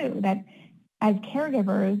caregivers too, that as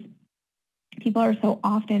caregivers, people are so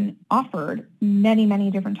often offered many,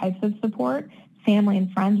 many different types of support. Family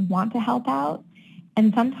and friends want to help out,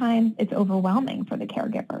 and sometimes it's overwhelming for the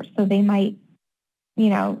caregiver. So they might,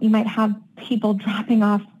 you might have people dropping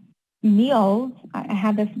off meals. I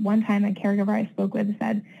had this one time, a caregiver I spoke with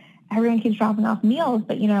said, everyone keeps dropping off meals,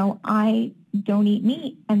 but I don't eat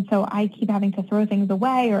meat, and so I keep having to throw things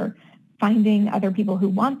away or finding other people who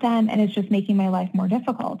want them, and it's just making my life more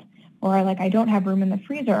difficult. Or I don't have room in the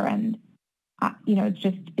freezer, and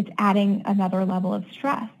it's adding another level of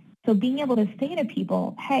stress. So being able to say to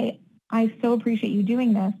people, hey, I so appreciate you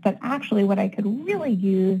doing this, but actually what I could really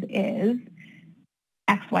use is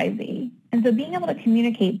XYZ. And so being able to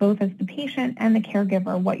communicate both as the patient and the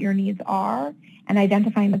caregiver what your needs are and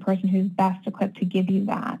identifying the person who's best equipped to give you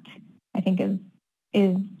that, I think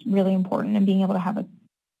is really important, and being able to have an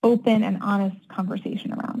open and honest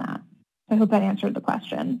conversation around that. So I hope that answered the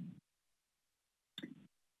question.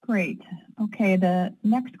 Great. Okay, the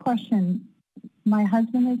next question. My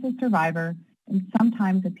husband is a survivor and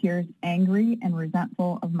sometimes appears angry and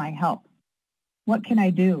resentful of my help. What can I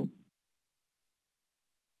do?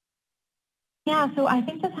 Yeah, so I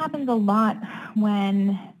think this happens a lot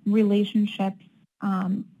when relationships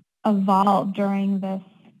evolve during the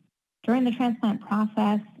transplant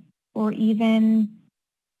process, or even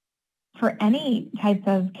for any type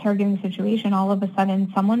of caregiving situation. All of a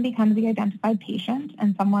sudden, someone becomes the identified patient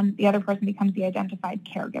and the other person becomes the identified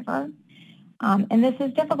caregiver. And this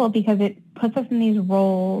is difficult because it puts us in these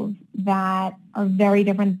roles that are very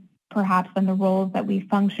different, perhaps, than the roles that we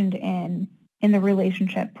functioned in the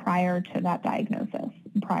relationship prior to that diagnosis,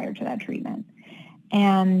 prior to that treatment.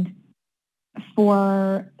 And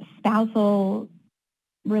for spousal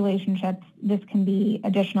relationships, this can be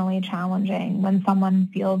additionally challenging when someone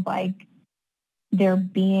feels like they're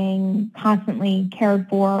being constantly cared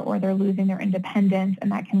for or they're losing their independence,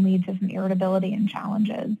 and that can lead to some irritability and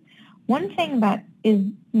challenges. One thing that is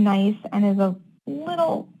nice and is a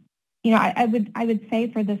little, I would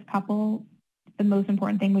say for this couple, the most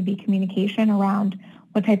important thing would be communication around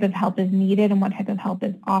what type of help is needed and what type of help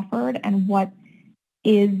is offered and what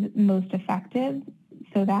is most effective,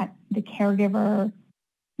 so that the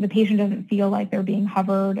patient doesn't feel like they're being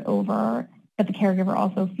hovered over, but the caregiver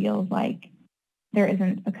also feels like there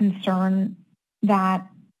isn't a concern that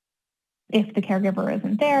if the caregiver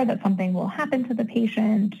isn't there, that something will happen to the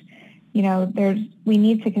patient. We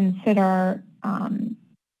need to consider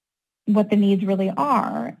what the needs really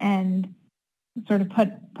are and sort of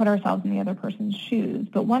put ourselves in the other person's shoes.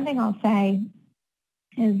 But one thing I'll say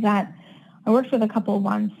is that I worked with a couple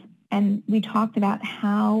once, and we talked about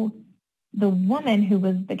how the woman who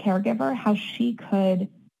was the caregiver, how she could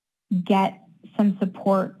get some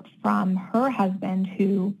support from her husband,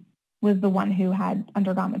 who was the one who had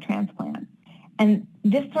undergone the transplant. And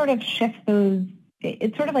this sort of shifts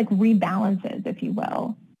it sort of like rebalances, if you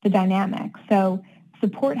will, the dynamic. So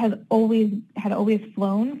support had always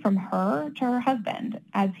flown from her to her husband,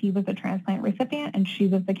 as he was a transplant recipient and she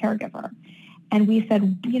was the caregiver. And we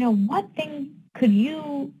said, what thing could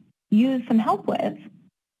you use some help with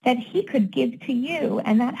that he could give to you?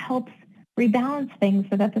 And that helps rebalance things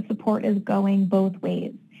so that the support is going both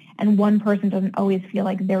ways. And one person doesn't always feel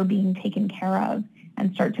like they're being taken care of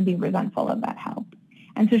and start to be resentful of that help.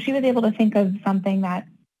 And so she was able to think of something that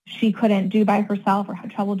she couldn't do by herself or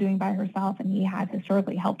had trouble doing by herself, and he had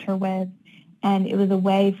historically helped her with. And it was a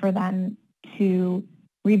way for them to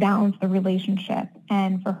rebalance the relationship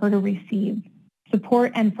and for her to receive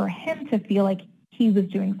support and for him to feel like he was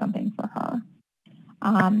doing something for her.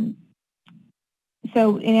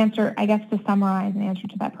 So to summarize an answer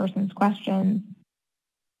to that person's question,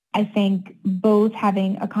 I think both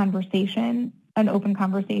having an open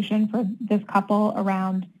conversation for this couple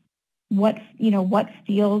around what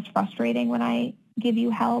feels frustrating when I give you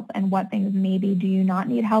help and what things maybe do you not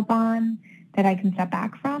need help on that I can step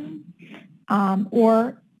back from.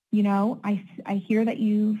 I hear that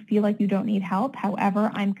you feel like you don't need help.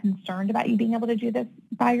 However, I'm concerned about you being able to do this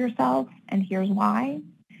by yourself, and here's why.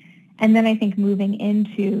 And then I think moving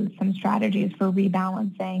into some strategies for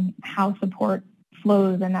rebalancing how support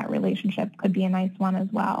flows in that relationship could be a nice one as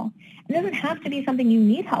well. It doesn't have to be something you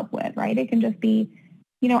need help with, right? It can just be,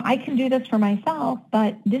 I can do this for myself,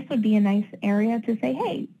 but this would be a nice area to say,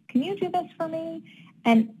 hey, can you do this for me?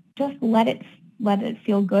 And just let it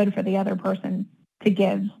feel good for the other person to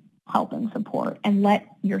give help and support, and let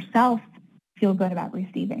yourself feel good about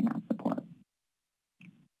receiving that support.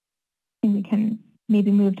 And we can maybe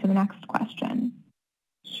move to the next question.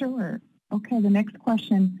 Sure. Okay, the next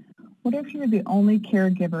question. What if you're the only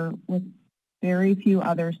caregiver with very few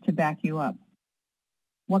others to back you up?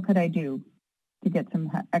 What could I do to get some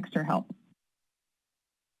extra help?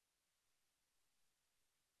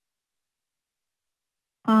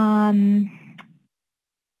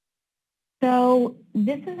 So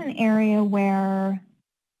this is an area where,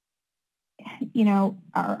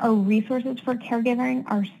 our resources for caregiving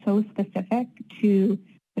are so specific to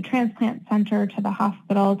the transplant center, to the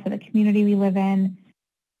hospital, to the community we live in.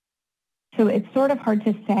 So it's sort of hard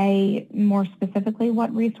to say more specifically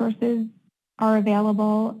what resources are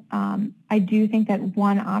available. I do think that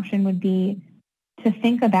one option would be to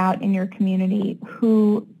think about in your community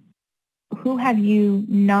who have you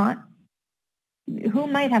not, who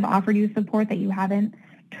might have offered you support that you haven't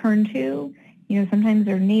turned to. You know, sometimes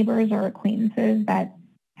they're neighbors or acquaintances that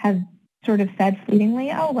have sort of said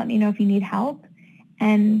fleetingly, oh, let me know if you need help.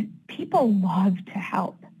 And people love to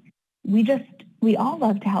help. We all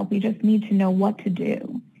love to help. We just need to know what to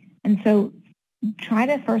do. And so try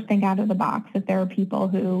to first think out of the box if there are people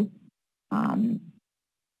who,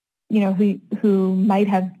 who might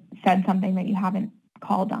have said something that you haven't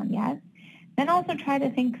called on yet. Then also try to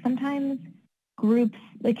think sometimes groups,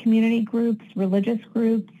 like community groups, religious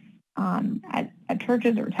groups, at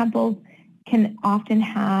churches or temples can often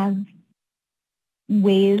have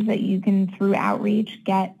ways that you can, through outreach,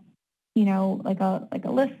 get, like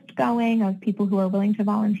a list going of people who are willing to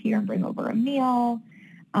volunteer and bring over a meal.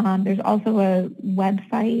 There's also a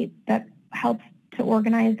website that helps to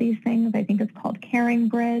organize these things. I think it's called Caring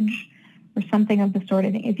Bridge or something of the sort.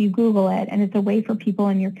 I think if you Google it, and it's a way for people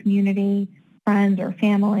in your community, friends or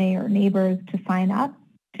family or neighbors, to sign up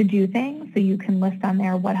to do things. So you can list on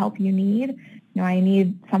there what help you need. I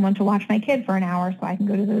need someone to watch my kid for an hour so I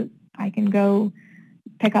can go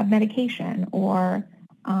pick up medication, or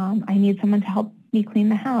I need someone to help me clean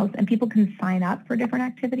the house. And people can sign up for different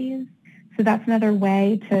activities. So that's another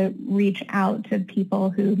way to reach out to people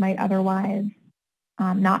who might otherwise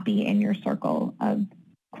not be in your circle of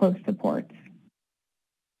close supports.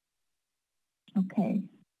 Okay.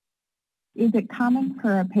 Is it common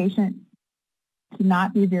for a patient to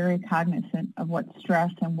not be very cognizant of what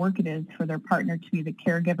stress and work it is for their partner to be the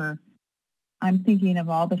caregiver? I'm thinking of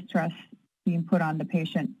all the stress being put on the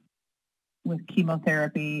patient with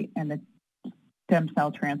chemotherapy and the stem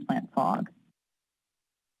cell transplant fog.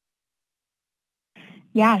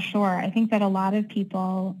 Yeah, sure. I think that a lot of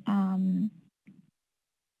people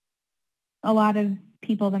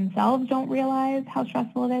themselves don't realize how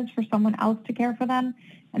stressful it is for someone else to care for them.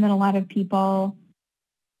 And then a lot of people,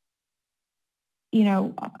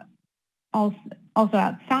 also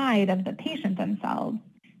outside of the patient themselves,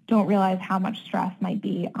 don't realize how much stress might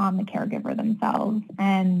be on the caregiver themselves.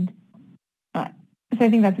 And so I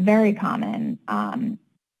think that's very common.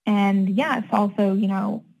 And yeah, it's also,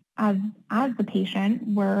 as the patient,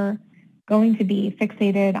 we're going to be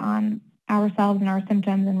fixated on ourselves and our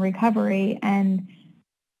symptoms and recovery. And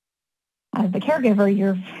as the caregiver,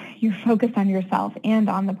 you're focused on yourself and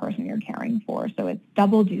on the person you're caring for. So it's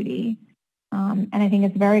double duty. And I think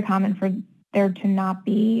it's very common for there to not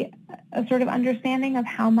be a sort of understanding of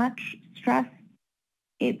how much stress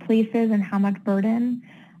it places and how much burden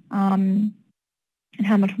and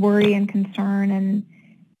how much worry and concern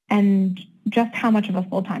and just how much of a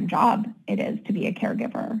full-time job it is to be a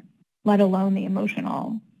caregiver, let alone the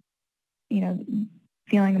emotional,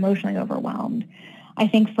 feeling emotionally overwhelmed. I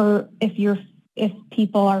think if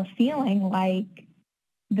people are feeling like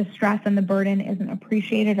the stress and the burden isn't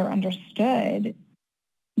appreciated or understood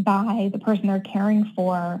by the person they're caring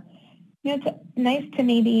for, it's nice to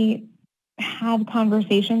maybe have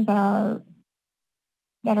conversations that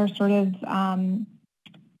are sort of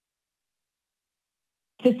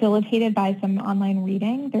facilitated by some online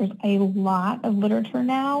reading. There's a lot of literature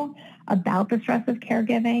now about the stress of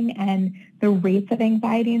caregiving and the rates of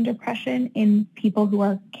anxiety and depression in people who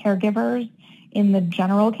are caregivers in the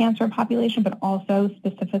general cancer population, but also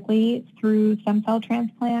specifically through stem cell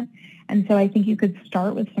transplant. And so I think you could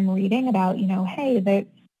start with some reading about, hey,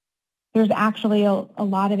 there's actually a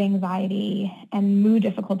lot of anxiety and mood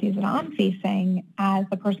difficulties that I'm facing as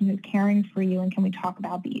the person who's caring for you, and can we talk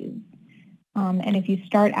about these? And if you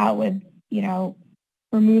start out with,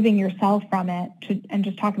 removing yourself from it and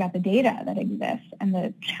just talk about the data that exists and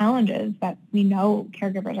the challenges that we know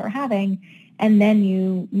caregivers are having, and then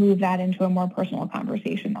you move that into a more personal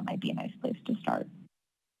conversation, that might be a nice place to start.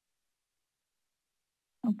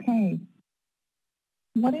 Okay.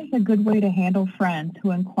 What is a good way to handle friends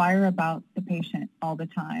who inquire about the patient all the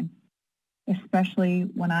time, especially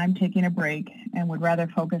when I'm taking a break and would rather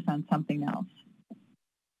focus on something else?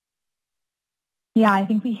 Yeah, I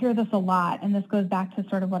think we hear this a lot, and this goes back to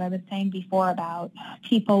sort of what I was saying before about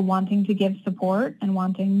people wanting to give support and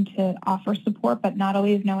wanting to offer support, but not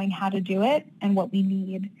always knowing how to do it and what we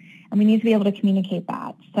need. And we need to be able to communicate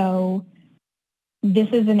that. So this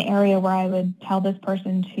is an area where I would tell this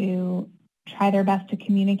person to try their best to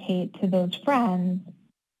communicate to those friends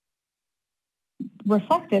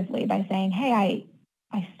reflectively by saying, hey,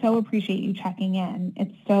 I so appreciate you checking in.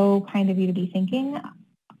 It's so kind of you to be thinking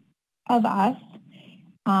of us.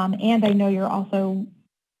 And I know you're also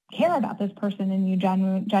care about this person and you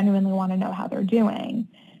genuinely want to know how they're doing.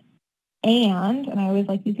 And I always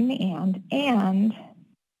like using the and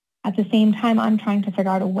At the same time, I'm trying to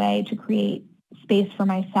figure out a way to create space for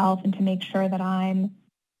myself and to make sure that I'm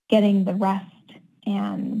getting the rest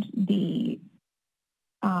and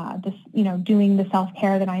doing the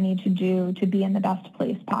self-care that I need to do to be in the best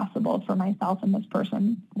place possible for myself and this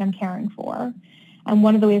person that I'm caring for. And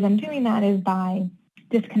one of the ways I'm doing that is by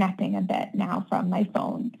disconnecting a bit now from my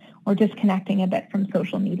phone or disconnecting a bit from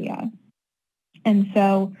social media. And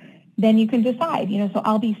so then you can decide, so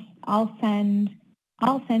I'll send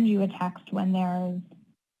you a text when there's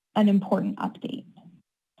an important update,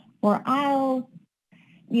 or I'll,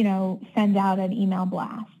 send out an email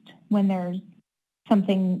blast when there's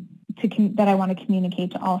something that I want to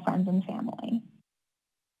communicate to all friends and family.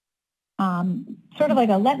 Sort of like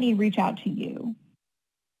a let me reach out to you.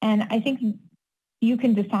 And I think you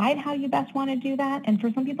can decide how you best want to do that. And for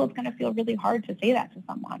some people, it's going to feel really hard to say that to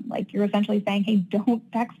someone. Like you're essentially saying, hey, don't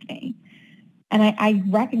text me. And I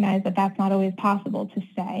recognize that that's not always possible to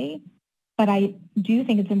say, but I do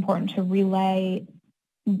think it's important to relay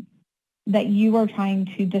that you are trying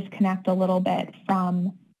to disconnect a little bit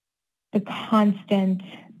from the constant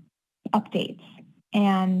updates.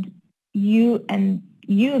 And you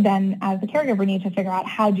then, as the caregiver, need to figure out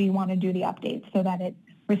how do you want to do the updates so that it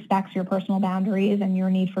respects your personal boundaries and your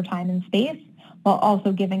need for time and space, while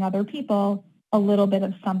also giving other people a little bit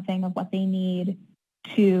of something of what they need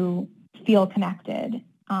to feel connected.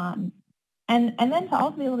 And then to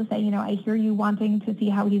also be able to say, I hear you wanting to see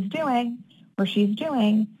how he's doing or she's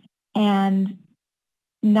doing. And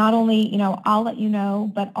not only, I'll let you know,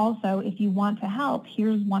 but also if you want to help,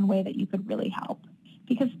 here's one way that you could really help.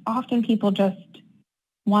 Because often people just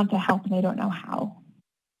want to help and they don't know how.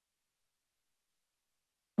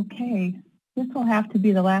 Okay, this will have to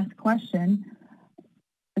be the last question.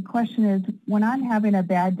 The question is, when I'm having a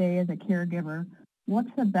bad day as a caregiver,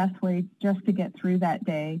 what's the best way just to get through that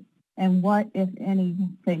day? And what, if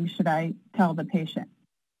anything, should I tell the patient?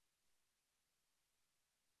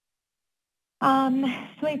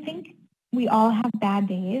 So I think we all have bad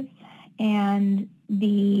days, and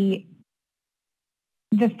the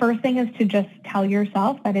first thing is to just tell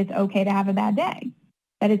yourself that it's okay to have a bad day,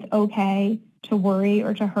 that it's okay to worry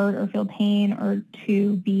or to hurt or feel pain or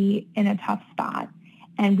to be in a tough spot.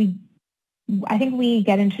 And I think we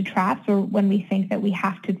get into traps or when we think that we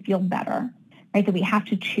have to feel better, right? That we have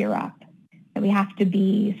to cheer up, that we have to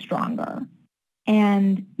be stronger.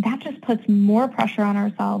 And that just puts more pressure on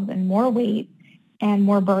ourselves and more weight and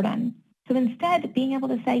more burden. So instead, being able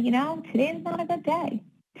to say, today is not a good day.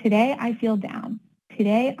 Today I feel down.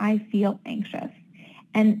 Today I feel anxious.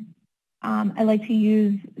 And I like to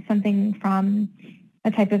use something from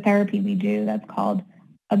a type of therapy we do that's called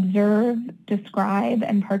observe, describe,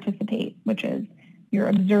 and participate, which is you're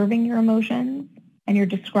observing your emotions and you're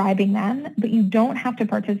describing them, but you don't have to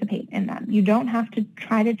participate in them. You don't have to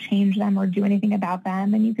try to change them or do anything about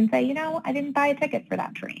them. And you can say, I didn't buy a ticket for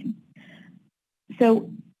that train.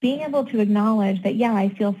 So being able to acknowledge that, yeah, I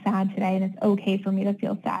feel sad today and it's okay for me to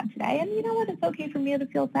feel sad today. And you know what? It's okay for me to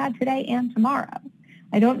feel sad today and tomorrow.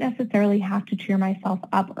 I don't necessarily have to cheer myself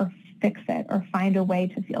up or fix it or find a way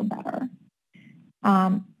to feel better.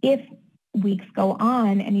 If weeks go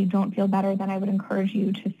on and you don't feel better, then I would encourage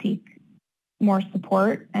you to seek more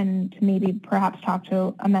support and to maybe perhaps talk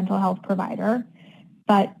to a mental health provider.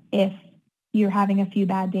 But if you're having a few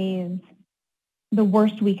bad days, the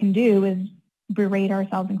worst we can do is berate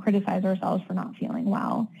ourselves and criticize ourselves for not feeling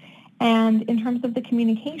well. And in terms of the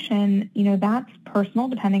communication, that's personal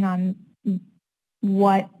depending on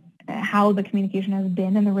how the communication has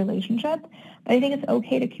been in the relationship. But I think it's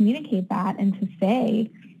okay to communicate that and to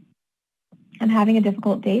say, I'm having a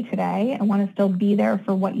difficult day today. I want to still be there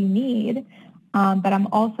for what you need. But I'm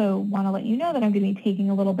also want to let you know that I'm going to be taking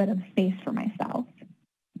a little bit of space for myself.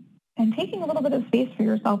 And taking a little bit of space for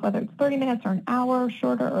yourself, whether it's 30 minutes or an hour,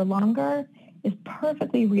 shorter or longer, is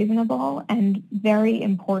perfectly reasonable and very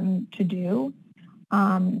important to do.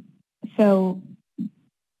 So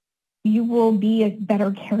you will be a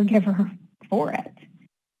better caregiver for it.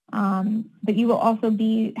 But you will also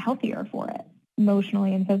be healthier for it,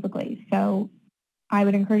 emotionally and physically. So I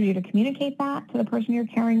would encourage you to communicate that to the person you're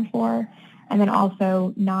caring for, and then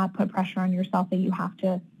also not put pressure on yourself that you have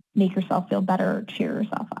to make yourself feel better or cheer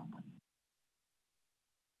yourself up.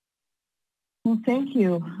 Well, thank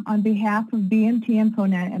you. On behalf of BMT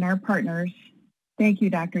InfoNet and our partners, thank you,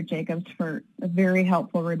 Dr. Jacobs, for the very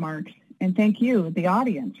helpful remarks. And thank you, the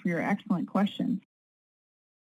audience, for your excellent questions.